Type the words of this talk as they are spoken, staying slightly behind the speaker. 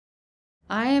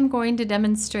I am going to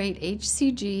demonstrate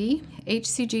HCG.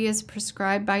 HCG is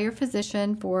prescribed by your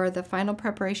physician for the final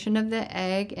preparation of the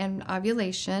egg and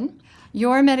ovulation.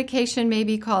 Your medication may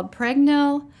be called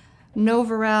Pregnil,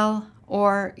 Novarel,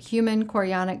 or human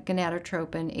chorionic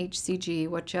gonadotropin, HCG,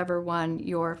 whichever one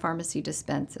your pharmacy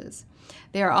dispenses.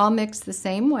 They are all mixed the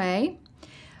same way.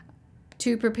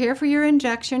 To prepare for your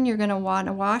injection, you're going to want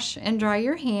to wash and dry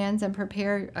your hands and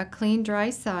prepare a clean,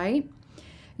 dry site.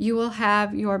 You will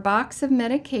have your box of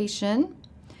medication,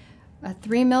 a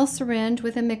 3 ml syringe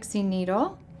with a mixing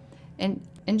needle, an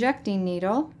injecting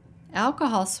needle,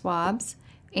 alcohol swabs,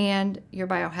 and your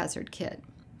biohazard kit.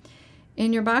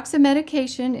 In your box of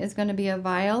medication is going to be a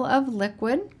vial of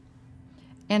liquid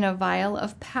and a vial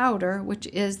of powder, which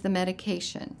is the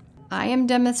medication. I am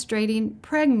demonstrating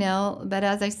Pregnil, but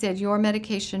as I said, your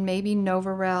medication may be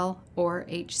Novarel or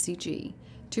HCG.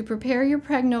 To prepare your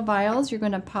Pregnil vials, you're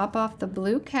going to pop off the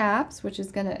blue caps, which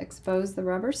is going to expose the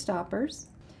rubber stoppers.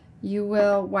 You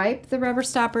will wipe the rubber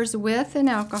stoppers with an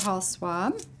alcohol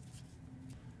swab.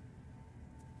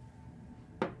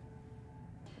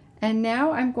 And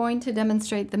now I'm going to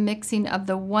demonstrate the mixing of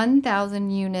the 1,000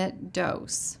 unit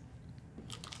dose.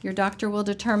 Your doctor will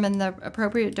determine the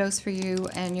appropriate dose for you,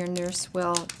 and your nurse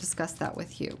will discuss that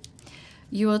with you.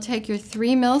 You will take your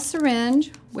 3 ml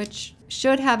syringe, which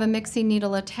should have a mixing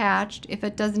needle attached. If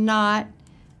it does not,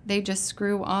 they just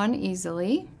screw on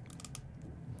easily.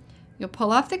 You'll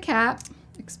pull off the cap,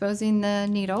 exposing the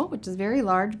needle, which is very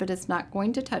large, but it's not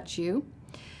going to touch you.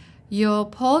 You'll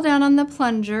pull down on the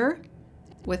plunger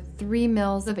with 3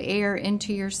 ml of air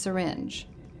into your syringe.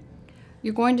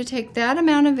 You're going to take that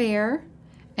amount of air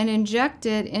and inject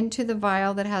it into the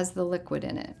vial that has the liquid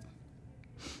in it.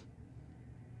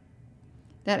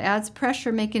 That adds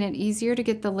pressure, making it easier to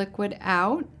get the liquid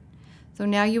out. So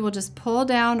now you will just pull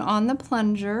down on the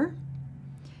plunger,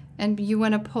 and you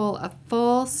want to pull a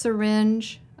full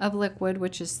syringe of liquid,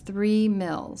 which is 3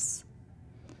 ml.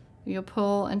 You'll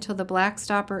pull until the black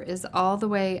stopper is all the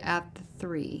way at the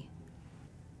 3.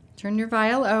 Turn your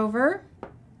vial over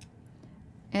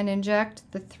and inject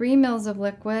the 3 ml of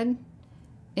liquid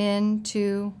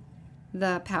into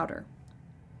the powder.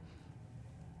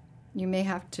 You may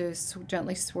have to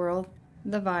gently swirl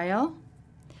the vial.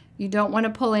 You don't want to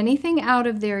pull anything out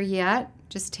of there yet.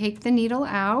 Just take the needle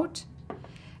out.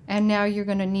 And now you're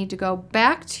going to need to go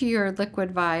back to your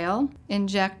liquid vial,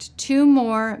 inject 2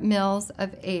 more ml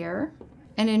of air,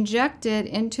 and inject it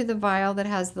into the vial that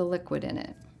has the liquid in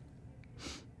it.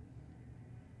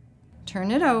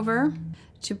 Turn it over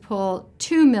to pull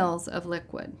 2 ml of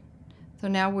liquid. So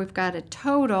now we've got a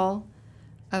total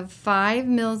of 5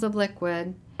 ml of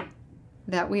liquid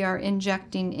that we are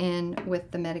injecting in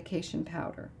with the medication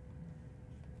powder.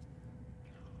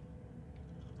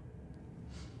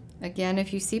 Again,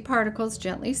 if you see particles,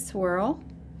 gently swirl.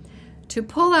 To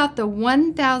pull out the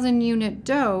 1,000 unit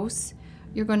dose,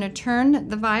 you're going to turn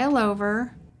the vial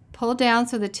over, pull down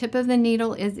so the tip of the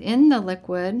needle is in the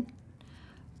liquid,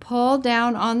 pull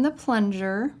down on the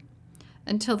plunger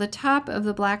until the top of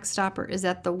the black stopper is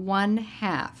at the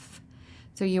 1/2.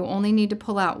 So you only need to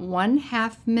pull out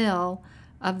 1/2 ml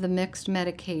of the mixed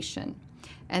medication,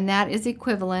 and that is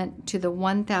equivalent to the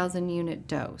 1,000 unit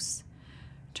dose.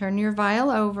 Turn your vial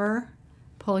over,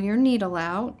 pull your needle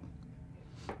out.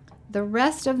 The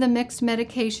rest of the mixed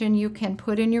medication you can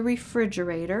put in your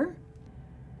refrigerator.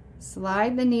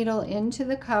 Slide the needle into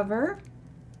the cover,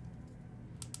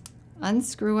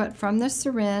 unscrew it from the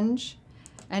syringe,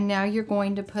 and now you're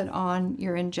going to put on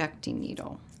your injecting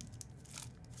needle.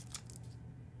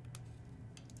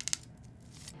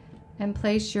 And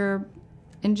place your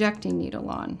injecting needle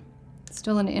on. It's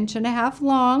still 1.5 inches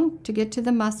long to get to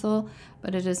the muscle,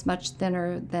 but it is much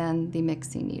thinner than the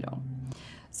mixing needle.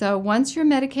 So once your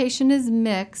medication is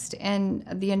mixed and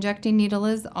the injecting needle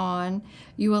is on,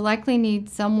 you will likely need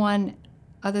someone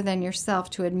other than yourself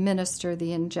to administer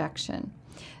the injection.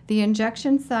 The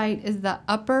injection site is the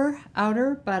upper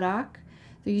outer buttock,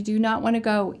 so you do not want to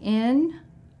go in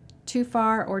too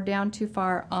far or down too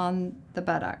far on the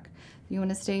buttock. You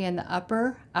want to stay in the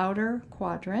upper outer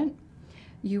quadrant.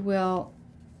 You will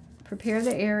prepare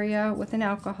the area with an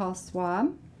alcohol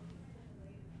swab.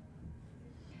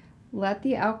 Let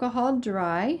the alcohol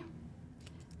dry.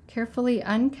 Carefully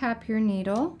uncap your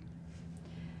needle.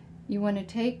 You want to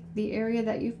take the area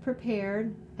that you've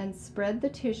prepared and spread the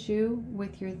tissue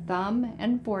with your thumb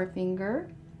and forefinger,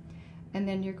 and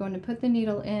then you're going to put the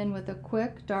needle in with a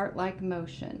quick dart-like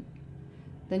motion.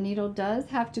 The needle does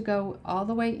have to go all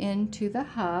the way into the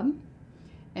hub,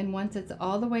 and once it's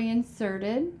all the way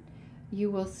inserted,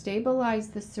 you will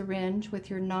stabilize the syringe with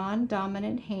your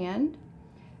non-dominant hand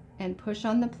and push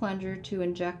on the plunger to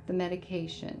inject the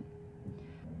medication.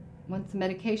 Once the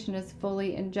medication is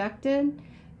fully injected,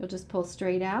 you'll just pull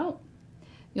straight out.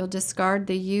 You'll discard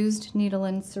the used needle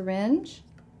and syringe.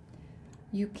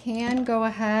 You can go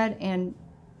ahead and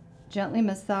gently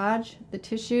massage the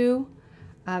tissue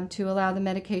to allow the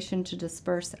medication to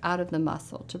disperse out of the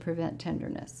muscle to prevent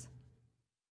tenderness.